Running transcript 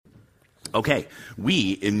Okay,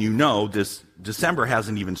 and this December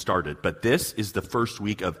hasn't even started, but this is the first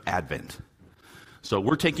week of Advent. So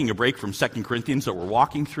we're taking a break from 2 Corinthians that we're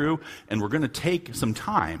walking through, and we're going to take some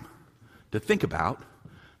time to think about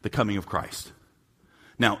the coming of Christ.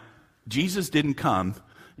 Now, Jesus didn't come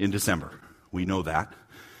in December. We know that.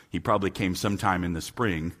 He probably came sometime in the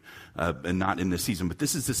spring and not in the season. But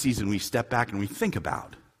this is the season we step back and we think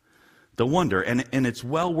about the wonder. And it's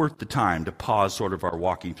well worth the time to pause sort of our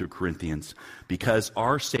walking through Corinthians, because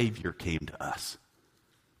our Savior came to us.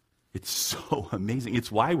 It's so amazing.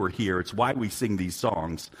 It's why we're here. It's why we sing these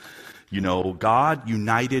songs. God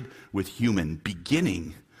united with human,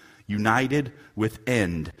 beginning united with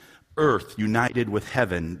end, earth united with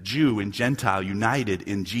heaven, Jew and Gentile united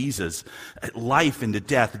in Jesus, life into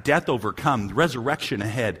death, death overcome, resurrection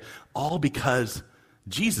ahead, all because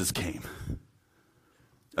Jesus came.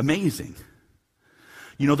 Amazing.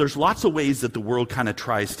 There's lots of ways that the world kind of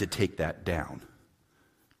tries to take that down,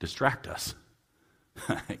 distract us.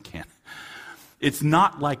 I can't. It's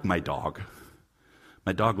not like my dog.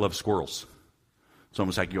 My dog loves squirrels. It's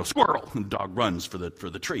almost like you go, squirrel, and the dog runs for the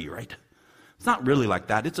tree, right? It's not really like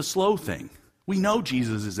that. It's a slow thing. We know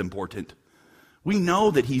Jesus is important. We know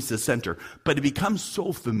that he's the center, but it becomes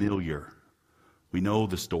so familiar. We know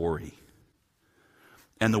the story.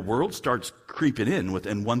 And the world starts creeping in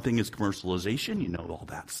and one thing is commercialization, all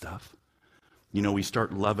that stuff. We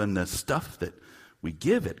start loving the stuff that we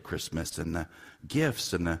give at Christmas and the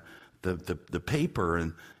gifts and the paper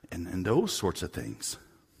and those sorts of things.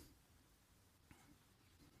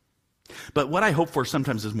 But what I hope for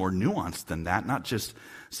sometimes is more nuanced than that, not just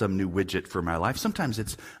some new widget for my life.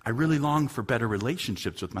 Sometimes I really long for better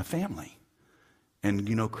relationships with my family.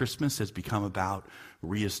 And Christmas has become about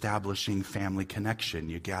reestablishing family connection.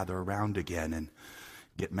 You gather around again and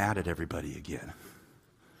get mad at everybody again.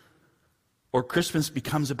 Or Christmas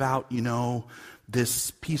becomes about,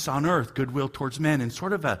 this peace on earth, goodwill towards men in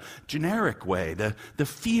sort of a generic way. The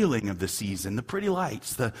feeling of the season, the pretty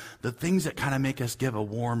lights, the things that kind of make us give a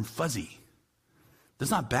warm fuzzy.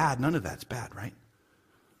 That's not bad. None of that's bad, right?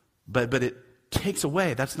 But it takes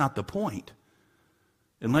away. That's not the point.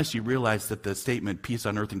 Unless you realize that the statement, peace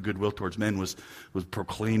on earth and goodwill towards men, was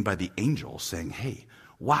proclaimed by the angel saying, hey,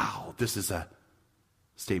 wow, this is a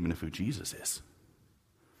statement of who Jesus is.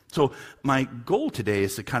 So my goal today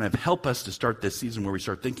is to kind of help us to start this season where we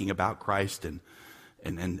start thinking about Christ and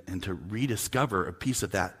to rediscover a piece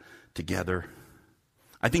of that together.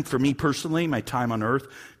 I think for me personally, my time on earth,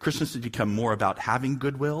 Christmas has become more about having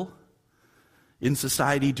goodwill in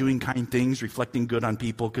society, doing kind things, reflecting good on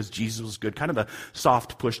people because Jesus was good. Kind of a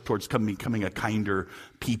soft push towards becoming a kinder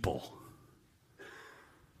people.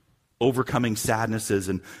 Overcoming sadnesses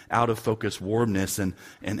and out of focus warmness, and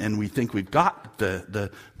we think we've got the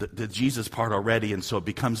Jesus part already, and so it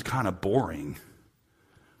becomes kind of boring.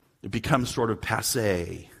 It becomes sort of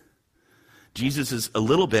passé. Jesus is a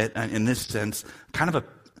little bit, in this sense, kind of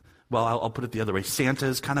I'll put it the other way. Santa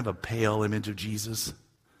is kind of a pale image of Jesus.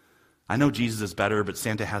 I know Jesus is better, but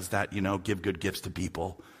Santa has that, give good gifts to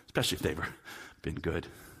people, especially if they've been good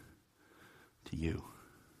to you.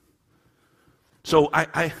 So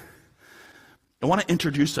I want to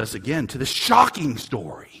introduce us again to this shocking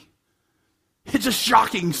story. It's a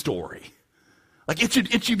shocking story. Like it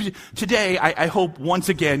should today, I hope once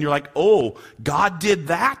again you're like, oh, God did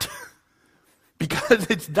that? Because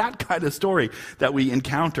it's that kind of story that we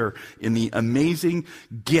encounter in the amazing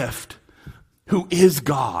gift who is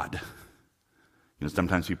God.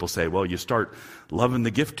 Sometimes people say, well, you start loving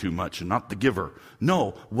the gift too much and not the giver.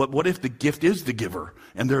 No, what if the gift is the giver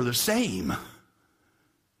and they're the same?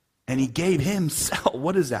 And he gave himself.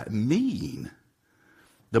 What does that mean?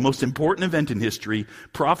 The most important event in history,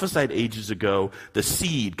 prophesied ages ago, the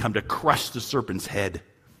seed come to crush the serpent's head.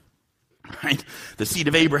 Right? The seed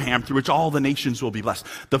of Abraham through which all the nations will be blessed.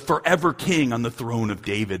 The forever king on the throne of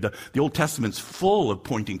David. The Old Testament's full of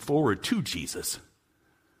pointing forward to Jesus.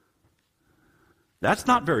 That's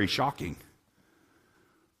not very shocking.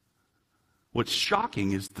 What's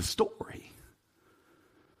shocking is the story.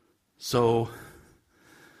 So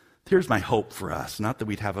here's my hope for us. Not that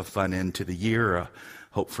we'd have a fun end to the year, a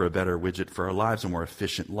hope for a better widget for our lives, a more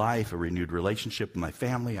efficient life, a renewed relationship with my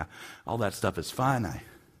family. All that stuff is fun.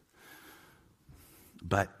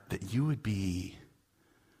 But that you would be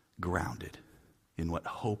grounded in what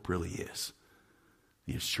hope really is.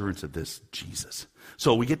 The assurance of this Jesus.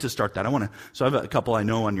 So we get to start that. So I have a couple I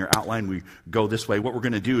know on your outline. We go this way. What we're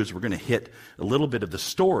going to do is we're going to hit a little bit of the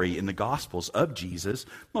story in the Gospels of Jesus,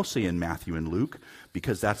 mostly in Matthew and Luke,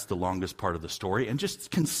 because that's the longest part of the story, and just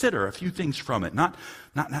consider a few things from it. Not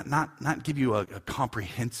give you a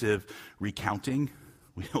comprehensive recounting.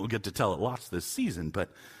 We don't get to tell it lots this season, but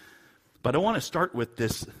I want to start with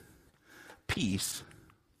this piece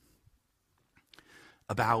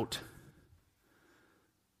about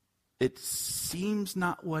it seems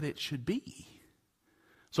not what it should be.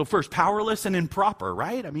 So first, powerless and improper,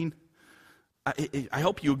 right? I mean, I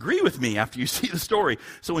hope you agree with me after you see the story.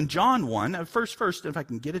 So in John 1, first, if I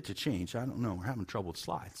can get it to change. I don't know, we're having trouble with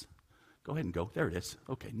slides. Go ahead and go. There it is.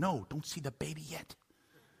 Okay, no, don't see the baby yet.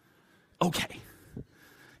 Okay.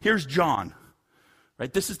 Here's John.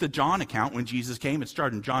 Right? This is the John account when Jesus came. It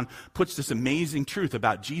started, and John puts this amazing truth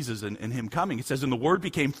about Jesus and him coming. It says, and the Word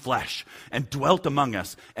became flesh and dwelt among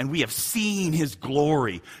us, and we have seen his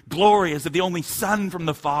glory. Glory as of the only Son from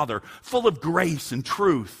the Father, full of grace and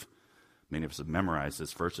truth. Many of us have memorized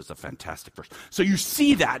this verse. It's a fantastic verse. So you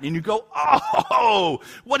see that, and you go, oh,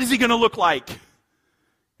 what is he going to look like?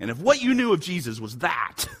 And if what you knew of Jesus was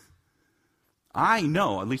that, I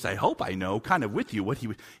know, at least I hope I know, kind of with you, what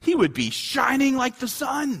he would be shining like the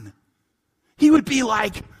sun. He would be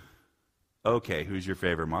like, okay, who's your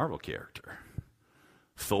favorite Marvel character?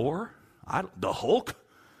 Thor? The Hulk?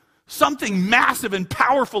 Something massive and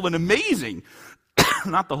powerful and amazing.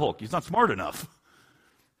 Not the Hulk, he's not smart enough.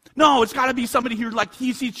 No, it's got to be somebody who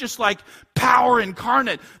he's just like power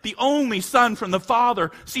incarnate, the only Son from the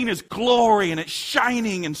Father, seen his glory, and it's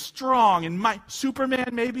shining and strong. And Superman,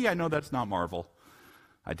 maybe? I know that's not Marvel.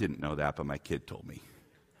 I didn't know that, but my kid told me.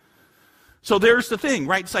 So there's the thing,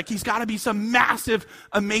 right? It's like he's got to be some massive,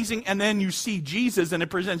 amazing, and then you see Jesus, and it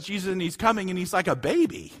presents Jesus, and he's coming, and he's like a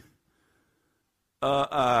baby.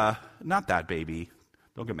 Not that baby.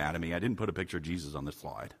 Don't get mad at me. I didn't put a picture of Jesus on this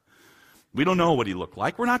slide. We don't know what he looked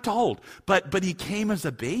like. We're not told. But he came as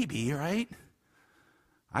a baby, right?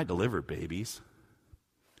 I delivered babies.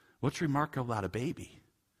 What's remarkable about a baby?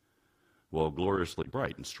 Well, gloriously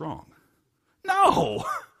bright and strong. No!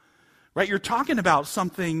 Right? You're talking about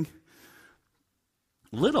something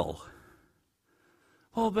little.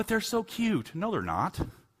 Oh, but they're so cute. No, they're not.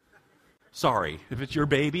 Sorry. If it's your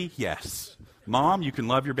baby, yes. Mom, you can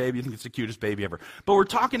love your baby. You think it's the cutest baby ever. But we're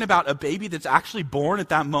talking about a baby that's actually born at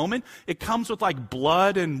that moment. It comes with like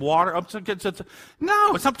blood and water.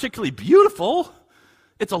 No, it's not particularly beautiful.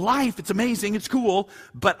 It's a life. It's amazing. It's cool.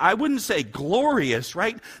 But I wouldn't say glorious,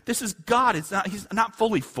 right? This is God. He's not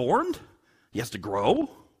fully formed. He has to grow.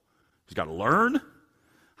 He's got to learn.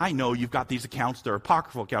 I know you've got these accounts. They're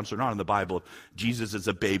apocryphal accounts. They're not in the Bible. Jesus is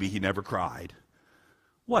a baby. He never cried.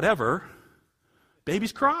 Whatever.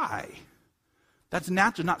 Babies cry. That's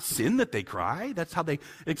natural, not sin that they cry. That's how they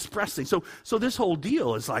express things. So this whole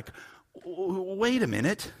deal is like, wait a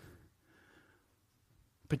minute.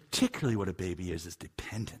 Particularly what a baby is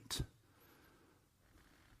dependent.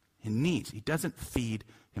 He doesn't feed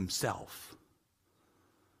himself.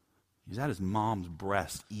 He's at his mom's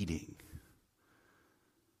breast eating.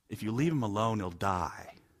 If you leave him alone, he'll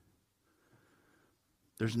die.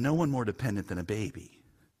 There's no one more dependent than a baby.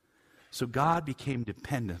 So God became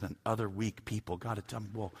dependent on other weak people. God had told me,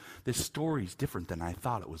 well, this story's different than I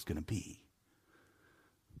thought it was going to be.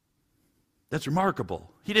 That's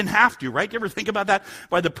remarkable. He didn't have to, right? You ever think about that?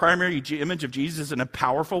 Why the primary image of Jesus isn't a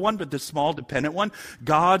powerful one, but the small dependent one?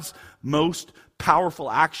 God's most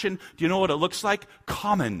powerful action. Do you know what it looks like?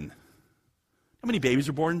 Common. How many babies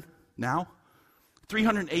are born now?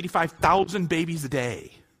 385,000 babies a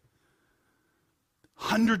day.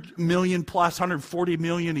 100 million plus, 140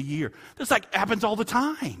 million a year. This happens all the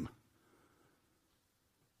time.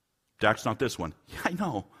 That's not this one. Yeah, I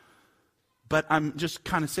know. But I'm just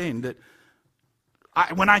kind of saying that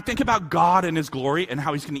when I think about God and his glory and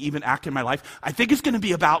how he's going to even act in my life, I think it's going to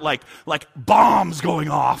be about like bombs going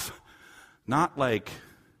off. Not like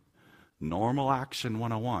normal action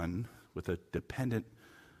 101 with a dependent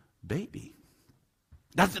baby.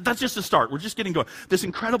 That's just a start. We're just getting going. This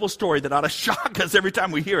incredible story that ought to shock us every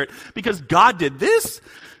time we hear it, because God did this.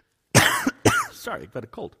 Sorry, I've got a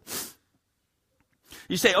cold.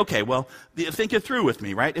 You say, okay, well, think it through with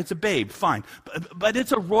me, right? It's a babe, fine. But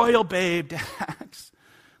it's a royal babe, Dax.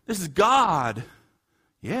 This is God.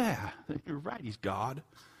 Yeah, you're right, he's God.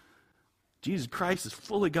 Jesus Christ is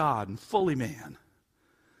fully God and fully man.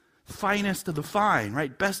 Finest of the fine,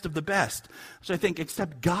 right? Best of the best. So I think,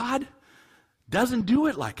 except God doesn't do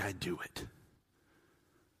it like I do it.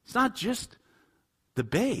 It's not just the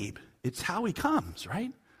babe, it's how he comes,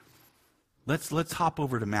 right? Let's hop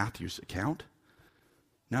over to Matthew's account.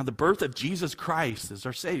 Now, the birth of Jesus Christ as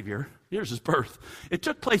our Savior, here's his birth. It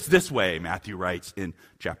took place this way, Matthew writes in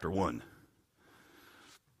chapter 1.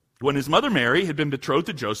 When his mother Mary had been betrothed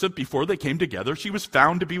to Joseph, before they came together, she was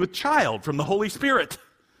found to be with child from the Holy Spirit.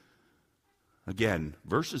 Again,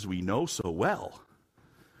 verses we know so well.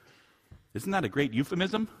 Isn't that a great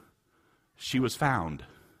euphemism? She was found.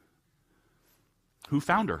 Who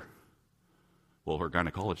found her? Well, her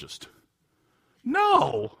gynecologist.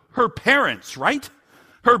 No, her parents, right?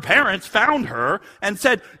 Her parents found her and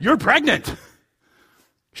said, "You're pregnant."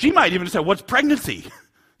 She might even have said, "What's pregnancy?"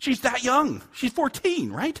 She's that young. She's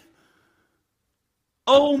 14, right?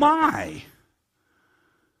 Oh my.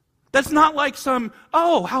 That's not like some,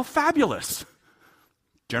 "Oh, how fabulous."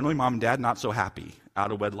 Generally, mom and dad not so happy.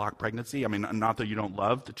 Out of wedlock pregnancy. I mean, not that you don't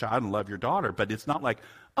love the child and love your daughter, but it's not like,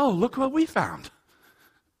 "Oh, look what we found.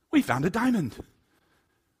 We found a diamond."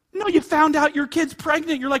 No, you found out your kid's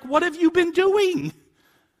pregnant. You're like, "What have you been doing?"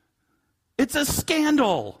 It's a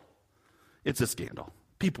scandal. It's a scandal.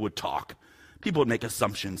 People would talk. People would make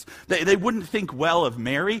assumptions. They wouldn't think well of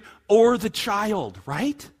Mary or the child,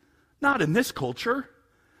 right? Not in this culture.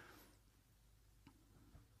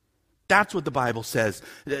 That's what the Bible says,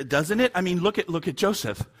 doesn't it? I mean, look at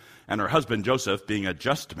Joseph and her husband Joseph, being a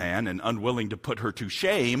just man and unwilling to put her to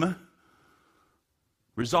shame,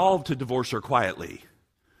 resolved to divorce her quietly.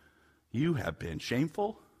 You have been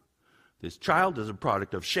shameful. This child is a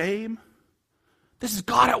product of shame. This is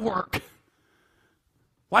God at work.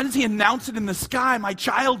 Why does he announce it in the sky? My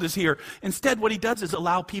child is here. Instead, what he does is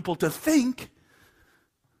allow people to think.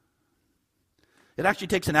 It actually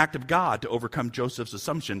takes an act of God to overcome Joseph's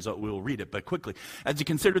assumptions. We'll read it, but quickly. As he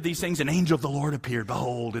considered these things, an angel of the Lord appeared,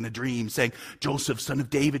 behold, in a dream, saying, "Joseph, son of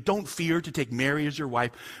David, don't fear to take Mary as your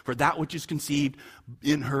wife, for that which is conceived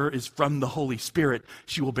in her is from the Holy Spirit.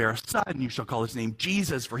 She will bear a son, and you shall call his name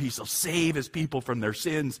Jesus, for he shall save his people from their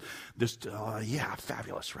sins." This,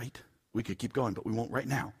 fabulous, right? We could keep going, but we won't right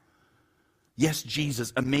now. Yes,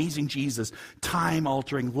 Jesus, amazing Jesus,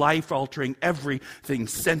 time-altering, life-altering, everything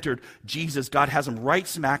centered Jesus. God has him right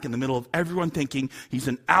smack in the middle of everyone thinking he's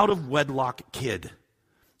an out-of-wedlock kid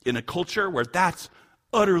in a culture where that's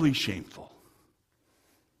utterly shameful.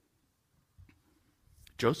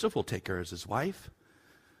 Joseph will take her as his wife.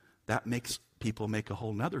 That makes people make a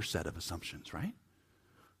whole other set of assumptions, right?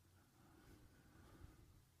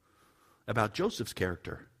 About Joseph's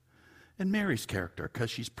character. And Mary's character,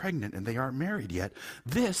 because she's pregnant and they aren't married yet.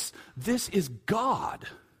 This is God.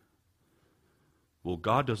 Well,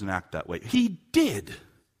 God doesn't act that way. He did.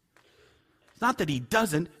 It's not that he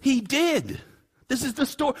doesn't. He did. This is the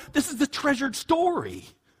story. This is the treasured story.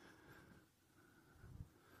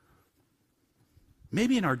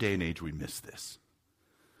 Maybe in our day and age we miss this.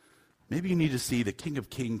 Maybe you need to see the King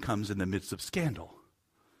of Kings comes in the midst of scandal,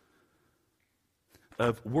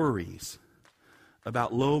 of worries,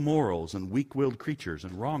 about low morals and weak-willed creatures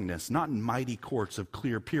and wrongness, not in mighty courts of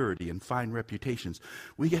clear purity and fine reputations.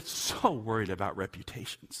 We get so worried about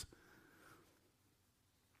reputations.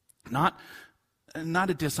 Not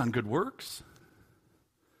a diss on good works,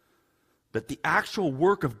 but the actual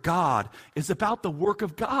work of God is about the work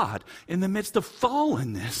of God in the midst of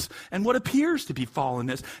fallenness and what appears to be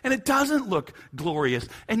fallenness. And it doesn't look glorious,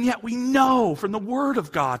 and yet we know from the Word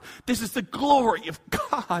of God, this is the glory of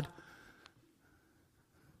God.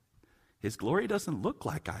 His glory doesn't look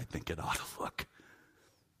like I think it ought to look.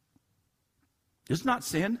 It's not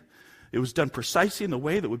sin. It was done precisely in the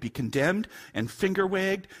way that would be condemned and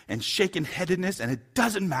finger-wagged and shaken-headedness, and it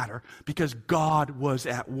doesn't matter because God was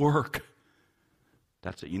at work.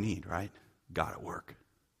 That's what you need, right? God at work.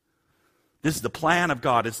 This is the plan of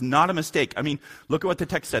God. It's not a mistake. I mean, look at what the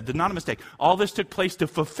text said. It's not a mistake. All this took place to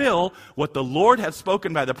fulfill what the Lord had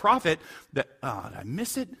spoken by the prophet. Did I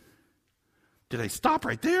miss it? Did I stop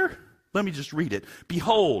right there? Let me just read it.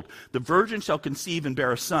 "Behold, the virgin shall conceive and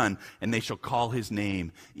bear a son, and they shall call his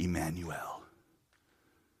name Emmanuel."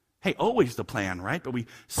 Hey, always the plan, right? But we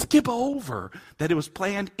skip over that it was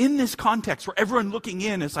planned in this context where everyone looking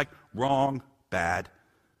in is like, wrong, bad,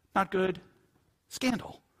 not good,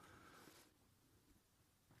 scandal.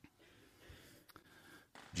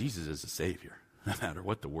 Jesus is a Savior, no matter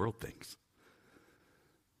what the world thinks.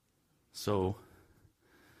 So,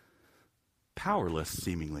 powerless,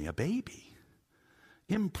 seemingly, a baby.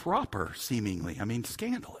 Improper, seemingly,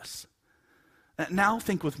 scandalous. Now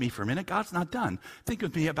think with me for a minute. God's not done. Think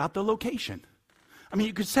with me about the location.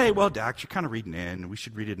 You could say, well, Dax, you're kind of reading in. We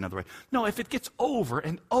should read it another way. No, if it gets over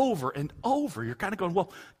and over and over, you're kind of going,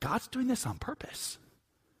 well, God's doing this on purpose.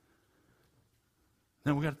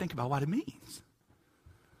 Then we've got to think about what it means.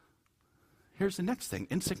 Here's the next thing.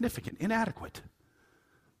 Insignificant, inadequate.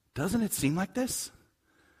 Doesn't it seem like this?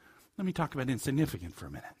 Let me talk about insignificant for a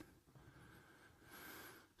minute.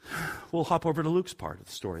 We'll hop over to Luke's part of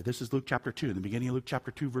the story. This is Luke chapter 2. In the beginning of Luke chapter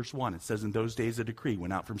 2, verse 1, it says, "In those days a decree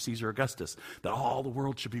went out from Caesar Augustus that all the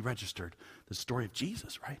world should be registered." The story of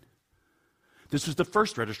Jesus, right? This was the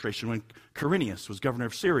first registration when Quirinius was governor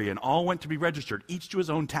of Syria, and all went to be registered, each to his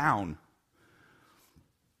own town.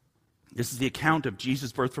 This is the account of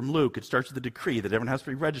Jesus' birth from Luke. It starts with a decree that everyone has to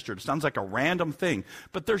be registered. It sounds like a random thing,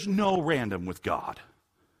 but there's no random with God.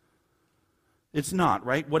 It's not,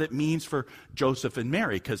 right? What it means for Joseph and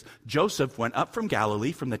Mary, because Joseph went up from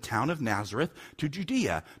Galilee, from the town of Nazareth, to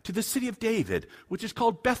Judea, to the city of David, which is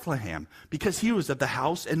called Bethlehem, because he was of the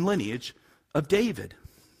house and lineage of David,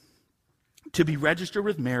 to be registered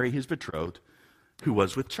with Mary, his betrothed, who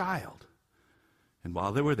was with child. And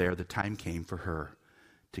while they were there, the time came for her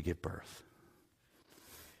to give birth.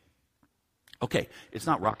 Okay, it's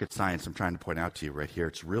not rocket science I'm trying to point out to you right here.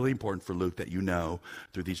 It's really important for Luke that you know,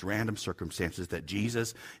 through these random circumstances, that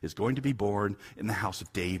Jesus is going to be born in the house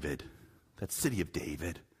of David, that city of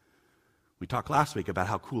David. We talked last week about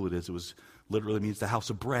how cool it is. It was literally means the house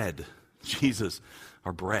of bread. Jesus,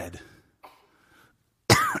 our bread.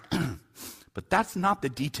 But that's not the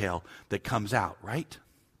detail that comes out, right?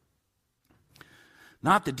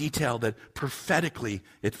 Not the detail that prophetically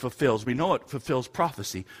it fulfills. We know it fulfills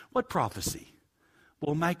prophecy. What prophecy?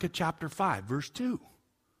 Well, Micah chapter 5, verse 2.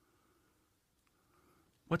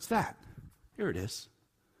 What's that? Here it is.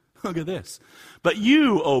 Look at this. But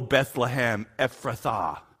you, O Bethlehem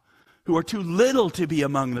Ephrathah, who are too little to be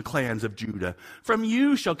among the clans of Judah, from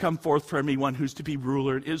you shall come forth for me one who's to be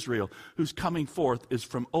ruler in Israel, whose coming forth is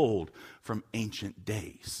from old, from ancient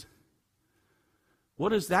days. What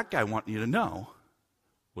does that guy want you to know?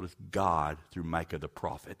 What does God, through Micah the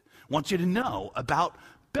prophet, wants you to know about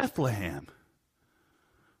Bethlehem?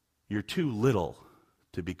 You're too little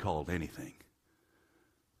to be called anything.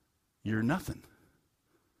 You're nothing.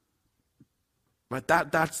 But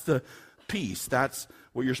that's the piece. That's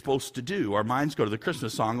what you're supposed to do. Our minds go to the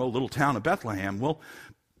Christmas song, "Oh, Little Town of Bethlehem." Well,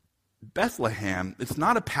 Bethlehem, it's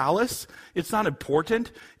not a palace. It's not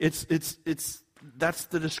important. It's that's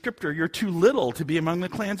the descriptor. You're too little to be among the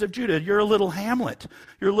clans of Judah. You're a little hamlet.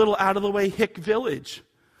 You're a little out-of-the-way hick village.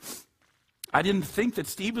 I didn't think that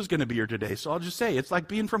Steve was going to be here today, so I'll just say, it's like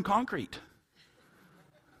being from concrete.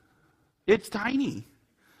 It's tiny.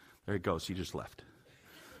 There he goes. He just left.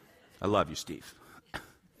 I love you, Steve.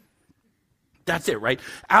 That's it, right?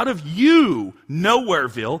 Out of you,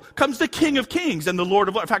 Nowhereville, comes the King of Kings and the Lord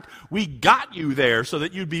of Lords. In fact, we got you there so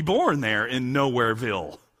that you'd be born there in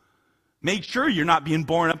Nowhereville. Make sure you're not being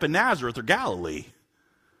born up in Nazareth or Galilee.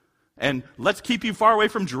 And let's keep you far away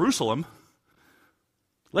from Jerusalem.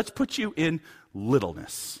 Let's put you in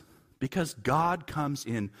littleness. Because God comes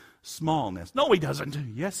in smallness. No, he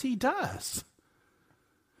doesn't. Yes, he does.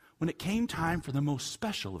 When it came time for the most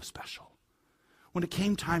special of special. When it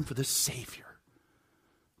came time for the Savior.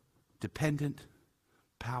 Dependent,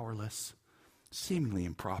 powerless, seemingly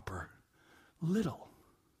improper, little.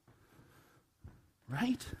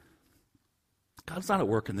 Right? God's not at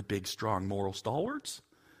work in the big, strong, moral stalwarts.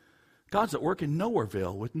 God's at work in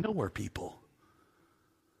Nowhereville with nowhere people.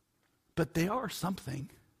 But they are something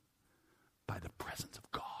by the presence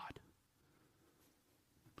of God.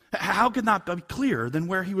 How could that be clearer than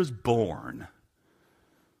where he was born?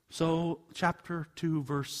 So, chapter 2,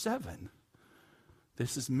 verse 7.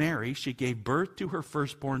 This is Mary. She gave birth to her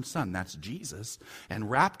firstborn son, that's Jesus, and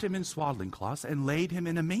wrapped him in swaddling cloths and laid him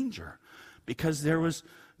in a manger because there was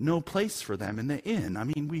no place for them in the inn. I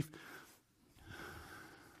mean,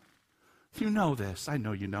 you know this. I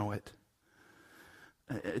know you know it.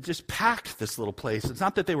 It just packed this little place. It's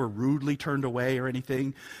not that they were rudely turned away or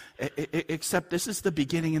anything, except this is the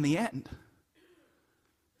beginning and the end.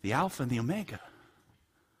 The Alpha and the Omega.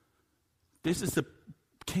 This is the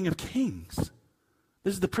King of Kings.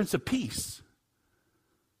 This is the Prince of Peace.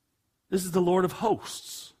 This is the Lord of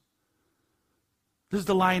Hosts. This is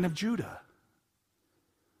the Lion of Judah.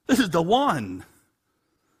 This is the one.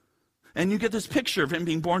 And you get this picture of him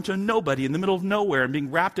being born to a nobody in the middle of nowhere and being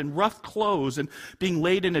wrapped in rough clothes and being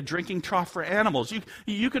laid in a drinking trough for animals.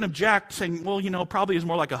 You can object saying, well, probably is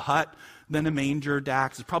more like a hut than a manger,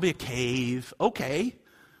 Dax. It's probably a cave. Okay.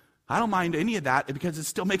 I don't mind any of that because it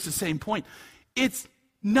still makes the same point. It's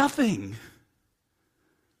nothing.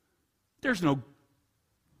 There's no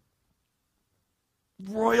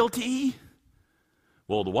royalty.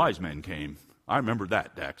 Well, the wise men came. I remember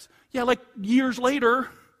that, Dax. Yeah, like years later.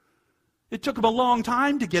 It took them a long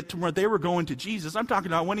time to get to where they were going to Jesus. I'm talking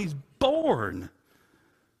about when he's born.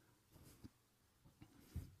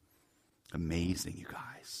 Amazing, you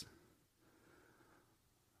guys.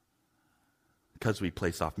 Because we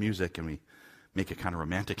play soft music and we make it kind of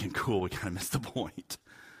romantic and cool, we kind of miss the point.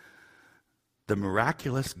 The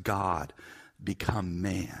miraculous God become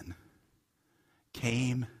man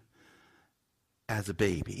came as a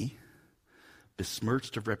baby,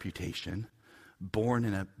 besmirched of reputation, born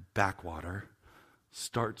in a backwater,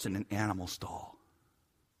 starts in an animal stall.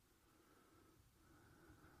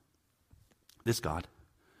 This God,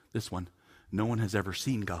 this one, no one has ever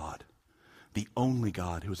seen God. The only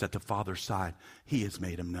God who is at the Father's side, he has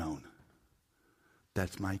made him known.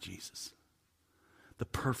 That's my Jesus. The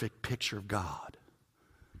perfect picture of God.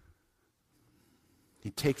 He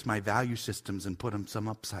takes my value systems and put them some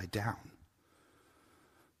upside down.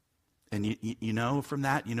 And you know from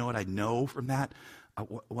that, you know what I know from that?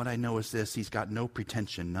 What I know is this: he's got no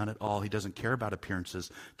pretension, none at all. He doesn't care about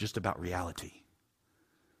appearances, just about reality.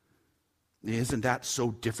 Isn't that so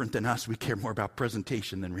different than us? We care more about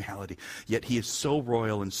presentation than reality. Yet he is so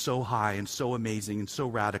royal and so high and so amazing and so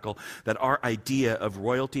radical that our idea of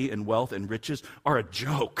royalty and wealth and riches are a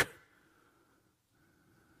joke.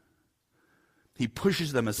 He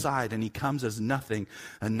pushes them aside and he comes as nothing,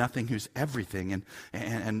 and nothing who's everything.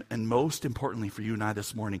 And most importantly for you and I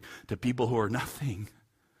this morning, to people who are nothing,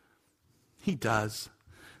 he does.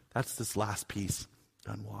 That's this last piece,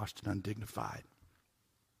 unwashed and undignified.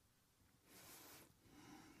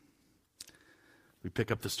 We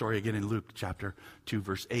pick up the story again in Luke chapter 2,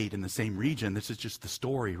 verse 8, in the same region. This is just the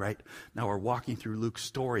story, right? Now we're walking through Luke's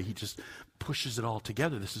story. He just pushes it all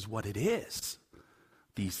together. This is what it is.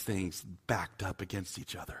 These things backed up against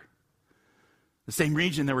each other. The same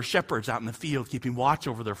region, there were shepherds out in the field keeping watch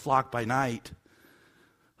over their flock by night.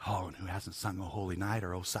 Oh, and who hasn't sung O Holy Night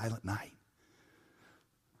or O Silent Night?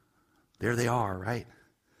 There they are, right?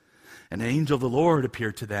 And an angel of the Lord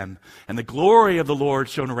appeared to them, and the glory of the Lord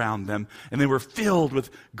shone around them, and they were filled with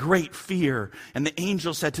great fear. And the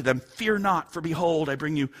angel said to them, "Fear not, for behold, I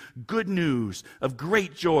bring you good news of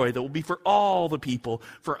great joy that will be for all the people.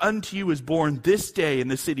 For unto you is born this day in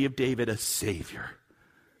the city of David a Savior,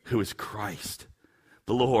 who is Christ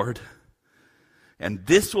the Lord. And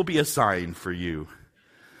this will be a sign for you.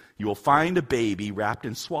 You will find a baby wrapped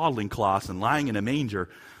in swaddling cloths and lying in a manger."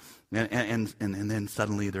 And then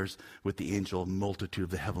suddenly there's, with the angel, a multitude of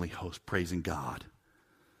the heavenly host praising God,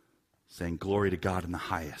 saying, "Glory to God in the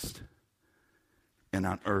highest, and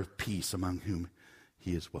on earth peace among whom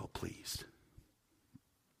he is well pleased."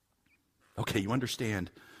 Okay, you understand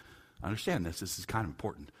this. This is kind of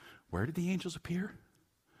important. Where did the angels appear?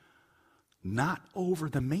 Not over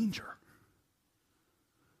the manger.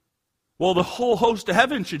 Well, the whole host of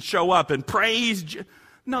heaven should show up and praise.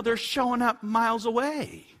 No, they're showing up miles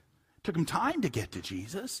away. Took them time to get to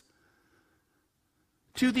Jesus.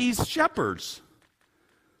 To these shepherds.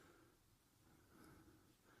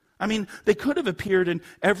 I mean, they could have appeared in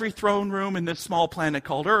every throne room in this small planet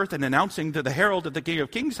called Earth and announcing to the herald that the King of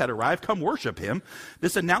Kings had arrived, come worship him.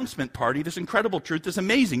 This announcement party, this incredible truth, this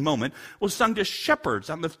amazing moment was sung to shepherds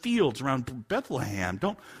on the fields around Bethlehem.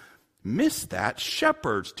 Don't miss that.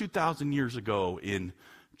 Shepherds 2,000 years ago in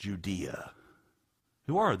Judea.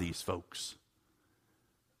 Who are these folks?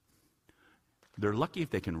 They're lucky if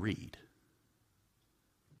they can read.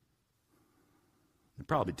 They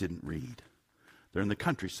probably didn't read. They're in the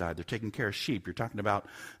countryside. They're taking care of sheep. You're talking about,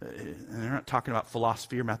 they're not talking about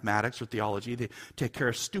philosophy or mathematics or theology. They take care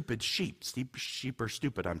of stupid sheep. Sheep are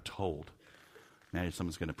stupid, I'm told. Maybe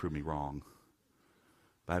someone's going to prove me wrong.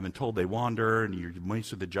 But I've been told they wander, and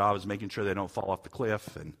most of the job is making sure they don't fall off the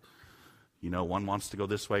cliff. And, one wants to go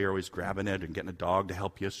this way, you're always grabbing it and getting a dog to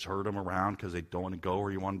help you herd them around because they don't want to go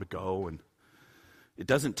where you want them to go. And it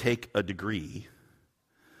doesn't take a degree.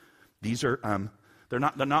 These are, they're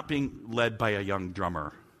not being led by a young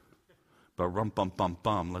drummer. But rum bum bum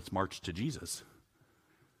bum, let's march to Jesus.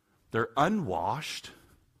 They're unwashed.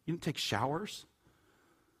 You didn't take showers.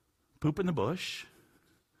 Poop in the bush.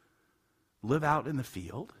 Live out in the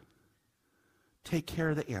field. Take care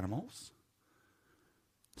of the animals.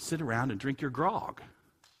 Sit around and drink your grog.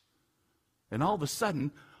 And all of a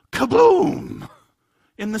sudden, kaboom!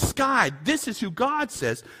 In the sky. This is who God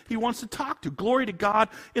says he wants to talk to. Glory to God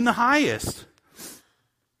in the highest.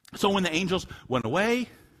 So when the angels went away,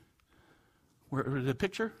 where the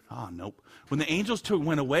picture? Oh, nope. When the angels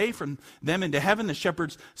went away from them into heaven, the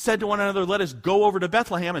shepherds said to one another, "Let us go over to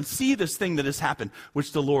Bethlehem and see this thing that has happened,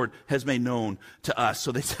 which the Lord has made known to us."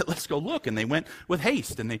 So they said, "Let's go look." And they went with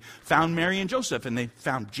haste, and they found Mary and Joseph, and they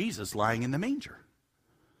found Jesus lying in the manger.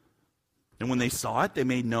 And when they saw it, they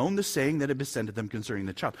made known the saying that had been sent to them concerning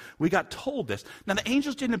the child. We got told this. Now, the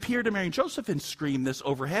angels didn't appear to Mary and Joseph and scream this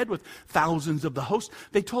overhead with thousands of the host.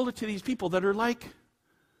 They told it to these people that are like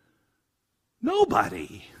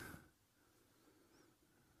nobody.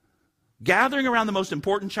 Gathering around the most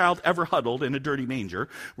important child ever huddled in a dirty manger,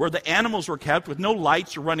 where the animals were kept with no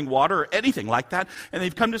lights or running water or anything like that. And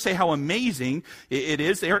they've come to say how amazing it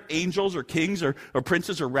is. They aren't angels or kings or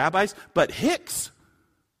princes or rabbis, but hicks.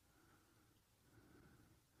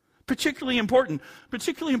 Particularly important.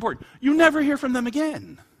 Particularly important. You never hear from them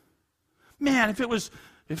again. Man, if it was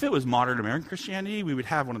modern American Christianity, we would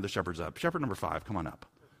have one of the shepherds up. Shepherd number 5, come on up.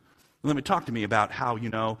 Let me talk to me about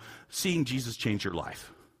how, seeing Jesus changed your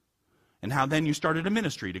life. And how then you started a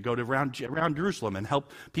ministry to go to around Jerusalem and help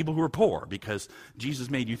people who are poor because Jesus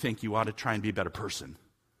made you think you ought to try and be a better person.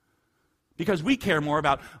 Because we care more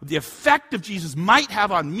about the effect of Jesus might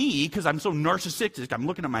have on me because I'm so narcissistic, I'm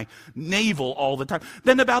looking at my navel all the time,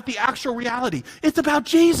 than about the actual reality. It's about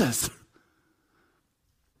Jesus.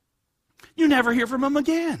 You never hear from him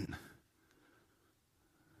again.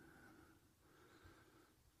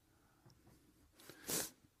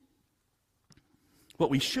 What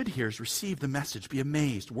we should hear is receive the message, be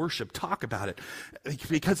amazed, worship, talk about it.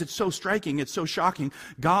 Because it's so striking, it's so shocking.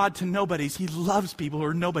 God to nobodies, he loves people who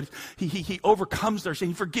are nobodies. He overcomes their sin,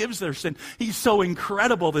 he forgives their sin. He's so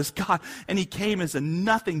incredible, this God. And he came as a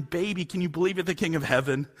nothing baby. Can you believe it, the King of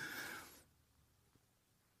Heaven?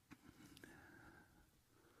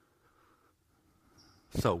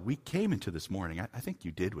 So we came into this morning, I think you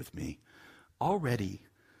did with me, already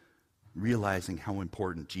realizing how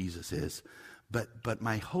important Jesus is. But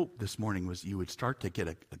my hope this morning was you would start to get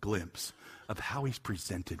a glimpse of how he's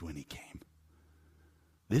presented when he came.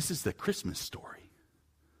 This is the Christmas story.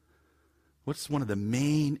 What's one of the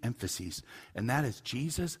main emphases? And that is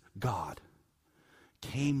Jesus, God,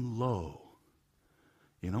 came low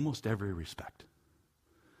in almost every respect.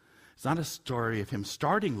 It's not a story of him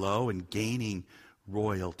starting low and gaining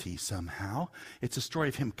royalty somehow. It's a story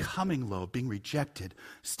of him coming low, being rejected,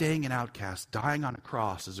 staying an outcast, dying on a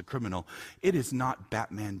cross as a criminal. It is not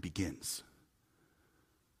Batman Begins.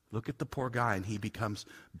 Look at the poor guy, and he becomes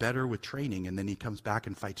better with training, and then he comes back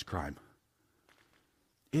and fights crime.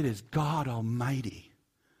 It is God Almighty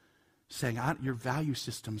saying, your value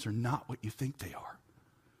systems are not what you think they are.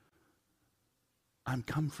 I'm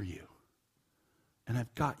come for you, and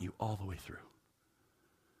I've got you all the way through.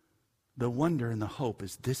 The wonder and the hope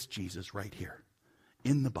is this Jesus right here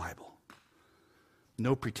in the Bible.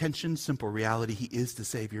 No pretension, simple reality. He is the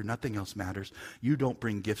Savior. Nothing else matters. You don't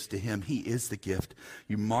bring gifts to him. He is the gift.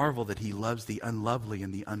 You marvel that he loves the unlovely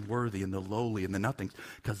and the unworthy and the lowly and the nothings,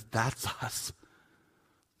 because that's us.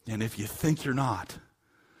 And if you think you're not,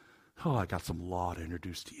 I got some law to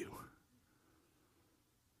introduce to you.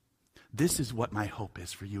 This is what my hope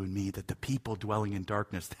is for you and me, that the people dwelling in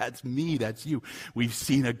darkness, that's me, that's you, we've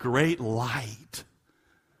seen a great light.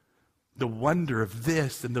 The wonder of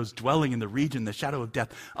this and those dwelling in the region, the shadow of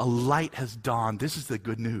death, a light has dawned. This is the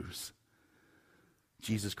good news.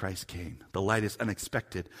 Jesus Christ came. The light is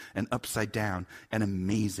unexpected and upside down and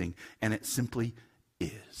amazing, and it simply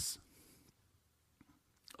is.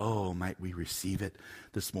 Oh, might we receive it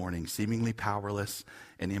this morning, seemingly powerless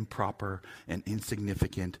and improper and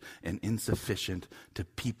insignificant and insufficient to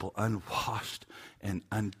people unwashed and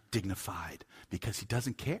undignified, because he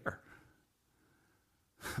doesn't care.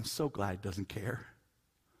 I'm so glad he doesn't care.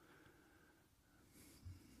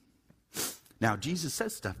 Now, Jesus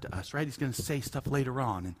says stuff to us, right? He's going to say stuff later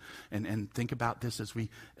on, and think about this as we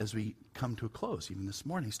come to a close. Even this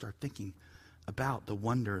morning, start thinking about the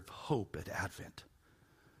wonder of hope at Advent.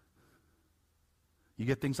 You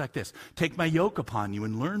get things like this. Take my yoke upon you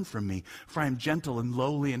and learn from me, for I am gentle and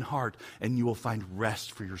lowly in heart, and you will find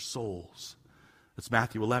rest for your souls. That's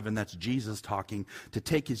Matthew 11. That's Jesus talking. To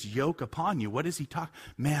take his yoke upon you. What does he talk?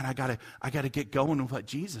 Man, I gotta get going with what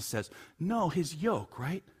Jesus says. No, his yoke,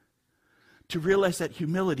 right? To realize that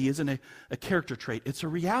humility isn't a character trait. It's a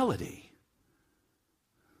reality.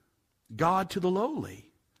 God to the lowly.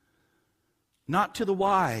 Not to the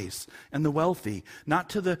wise and the wealthy. Not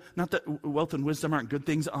that wealth and wisdom aren't good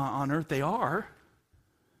things on earth. They are.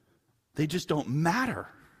 They just don't matter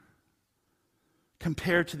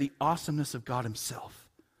compared to the awesomeness of God himself.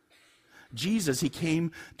 Jesus, he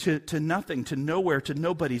came to nothing, to nowhere, to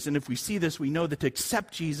nobodies. And if we see this, we know that to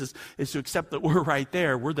accept Jesus is to accept that we're right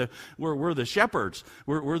there. We're the shepherds.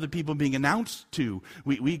 We're the people being announced to.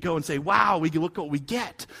 We go and say, wow, we look what we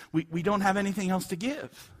get. We don't have anything else to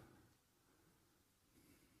give.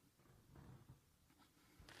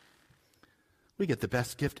 We get the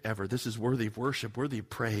best gift ever. This is worthy of worship, worthy of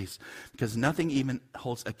praise, because nothing even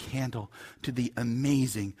holds a candle to the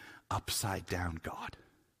amazing upside down God.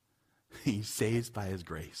 He saves by his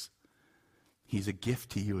grace. He's a gift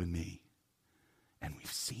to you and me, and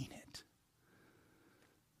we've seen it.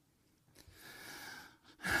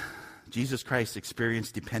 Jesus Christ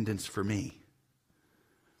experienced dependence for me.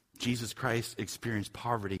 Jesus Christ experienced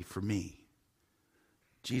poverty for me.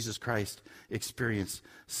 Jesus Christ experienced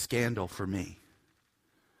scandal for me.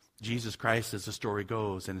 Jesus Christ, as the story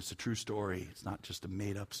goes, and it's a true story, it's not just a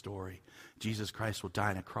made-up story. Jesus Christ will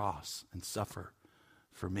die on a cross and suffer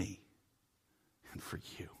for me and for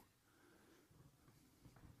you.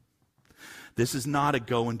 This is not a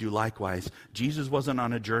go and do likewise. Jesus wasn't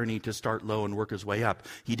on a journey to start low and work his way up.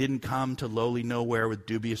 He didn't come to lowly nowhere with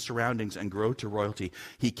dubious surroundings and grow to royalty.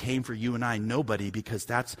 He came for you and I, nobody, because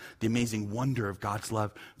that's the amazing wonder of God's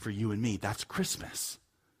love for you and me. That's Christmas.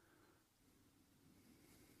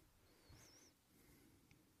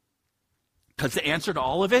 Because the answer to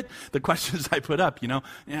all of it, the questions I put up,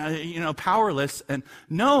 powerless, and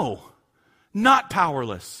no, not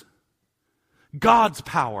powerless. God's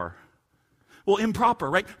power. Well, improper,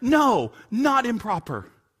 right? No, not improper.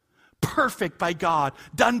 Perfect by God,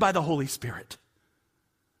 done by the Holy Spirit.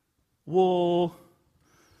 Well,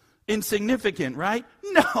 insignificant, right?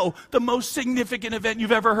 No, the most significant event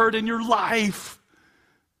you've ever heard in your life.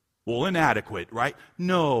 Well, inadequate, right?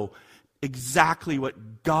 No, exactly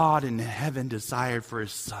what God in heaven desired for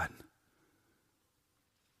his Son.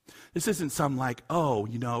 This isn't some like,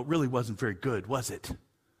 it really wasn't very good, was it?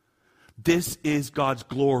 This is God's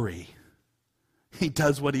glory. He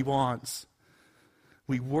does what he wants.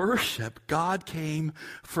 We worship. God came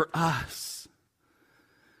for us.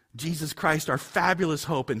 Jesus Christ, our fabulous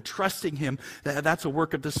hope, and trusting him, that's a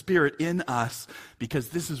work of the Spirit in us, because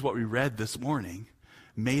this is what we read this morning.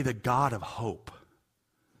 May the God of hope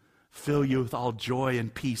fill you with all joy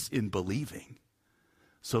and peace in believing,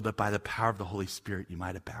 so that by the power of the Holy Spirit you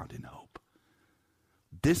might abound in hope.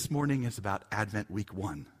 This morning is about Advent Week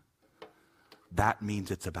 1. That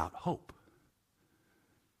means it's about hope.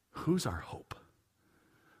 Who's our hope?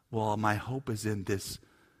 Well, my hope is in this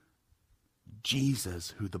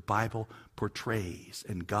Jesus who the Bible portrays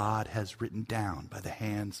and God has written down by the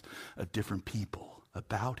hands of different people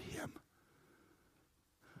about him.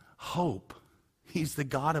 Hope. He's the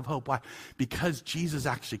God of hope. Why? Because Jesus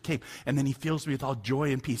actually came. And then he fills me with all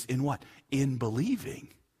joy and peace. In what? In believing.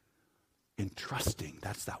 In trusting.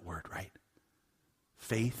 That's that word, right?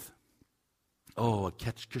 Faith. Oh, a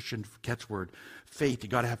Christian catchword. Faith. You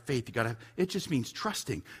got to have faith. It just means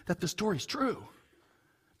trusting that the story's true.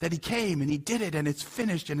 That he came and he did it and it's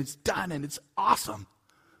finished and it's done and it's awesome.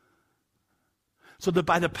 So that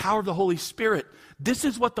by the power of the Holy Spirit, this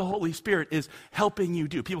is what the Holy Spirit is helping you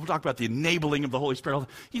do. People talk about the enabling of the Holy Spirit.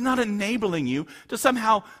 He's not enabling you to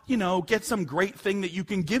somehow, get some great thing that you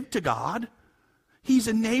can give to God. He's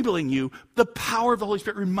enabling you, the power of the Holy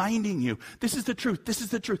Spirit reminding you, this is the truth, this is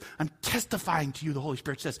the truth. I'm testifying to you, the Holy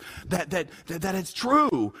Spirit says, that it's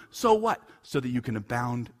true. So what? So that you can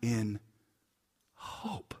abound in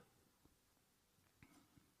hope.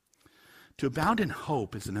 To abound in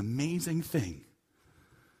hope is an amazing thing.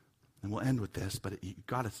 And we'll end with this, but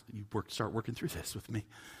start working through this with me.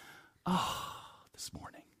 This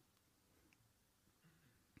morning.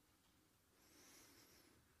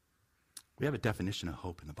 We have a definition of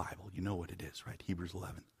hope in the Bible. You know what it is, right? Hebrews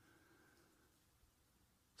 11.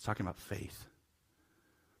 It's talking about faith,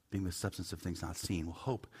 being the substance of things not seen. Well,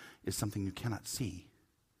 hope is something you cannot see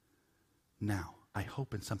now. I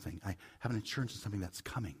hope in something. I have an assurance in something that's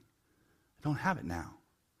coming. I don't have it now.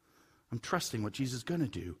 I'm trusting what Jesus is going to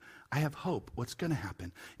do. I have hope what's going to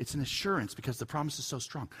happen. It's an assurance because the promise is so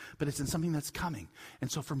strong, but it's in something that's coming.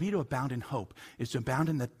 And so for me to abound in hope is to abound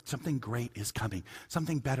in that something great is coming.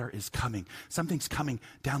 Something better is coming. Something's coming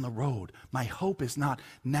down the road. My hope is not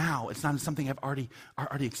now. It's not something I've already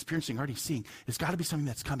experiencing, already seeing. It's got to be something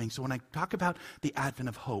that's coming. So when I talk about the advent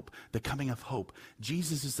of hope, the coming of hope,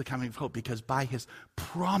 Jesus is the coming of hope because by his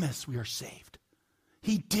promise we are saved.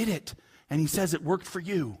 He did it, and he says it worked for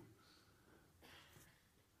you.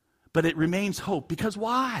 But it remains hope. Because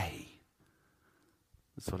why?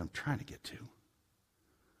 That's what I'm trying to get to.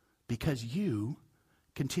 Because you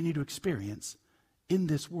continue to experience in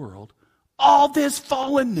this world all this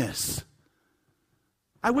fallenness.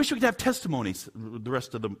 I wish we could have testimonies the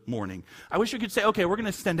rest of the morning. I wish we could say, okay, we're going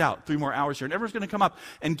to extend out 3 more hours here. And everyone's going to come up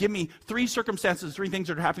and give me 3 circumstances, 3 things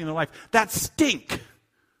that are happening in their life that stink,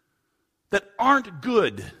 that aren't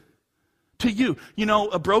good. To you,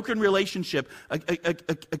 a broken relationship, a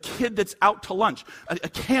kid that's out to lunch, a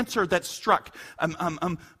cancer that's struck,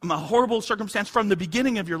 a horrible circumstance from the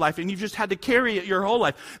beginning of your life, and you've just had to carry it your whole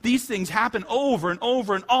life. These things happen over and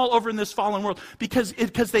over and all over in this fallen world because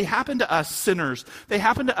they happen to us sinners. They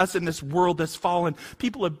happen to us in this world that's fallen.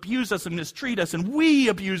 People abuse us and mistreat us, and we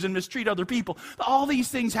abuse and mistreat other people. All these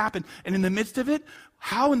things happen, and in the midst of it,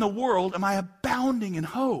 how in the world am I abounding in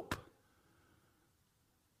hope?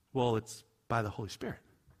 Well, it's by the Holy Spirit.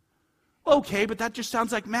 Okay, but that just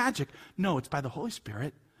sounds like magic. No, it's by the Holy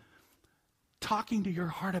Spirit talking to your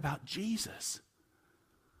heart about Jesus.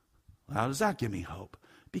 How does that give me hope?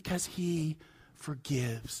 Because he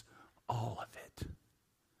forgives all of it.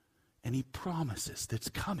 And he promises that's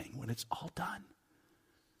coming when it's all done.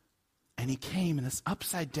 And he came in this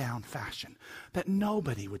upside down fashion that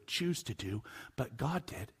nobody would choose to do, but God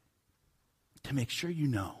did, to make sure you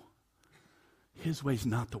know his way is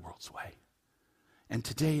not the world's way. And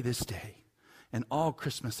today, this day, and all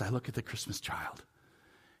Christmas, I look at the Christmas child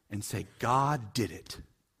and say, God did it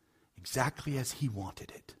exactly as he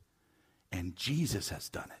wanted it. And Jesus has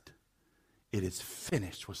done it. It is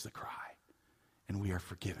finished was the cry. And we are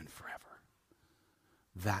forgiven forever.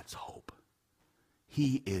 That's hope.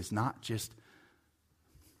 He is not just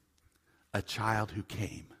a child who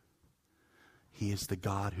came. He is the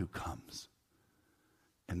God who comes.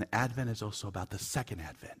 And the Advent is also about the second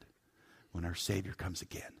Advent, when our Savior comes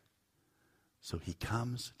again. So he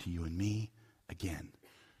comes to you and me again,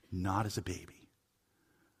 not as a baby,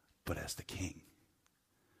 but as the King.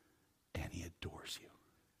 And he adores you.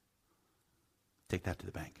 Take that to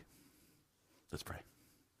the bank. Let's pray.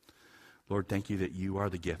 Lord, thank you that you are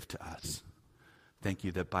the gift to us. Thank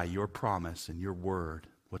you that by your promise and your word,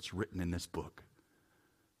 what's written in this book,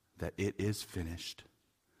 that it is finished.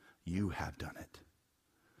 You have done it.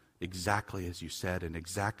 Exactly as you said and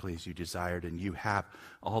exactly as you desired, and you have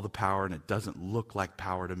all the power, and it doesn't look like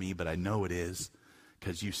power to me, but I know it is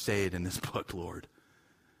because you say it in this book, Lord.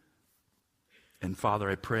 And Father,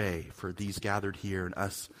 I pray for these gathered here and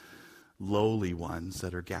us lowly ones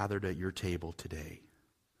that are gathered at your table today,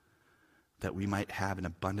 that we might have an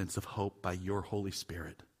abundance of hope by your Holy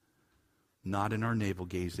Spirit, not in our navel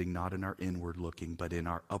gazing, not in our inward looking, but in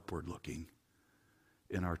our upward looking,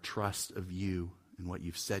 in our trust of you and what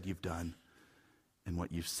you've said you've done and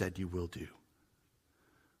what you've said you will do.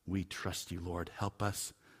 We trust you, Lord. Help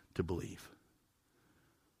us to believe.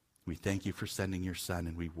 We thank you for sending your Son,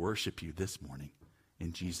 and we worship you this morning.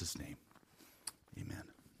 In Jesus' name, amen.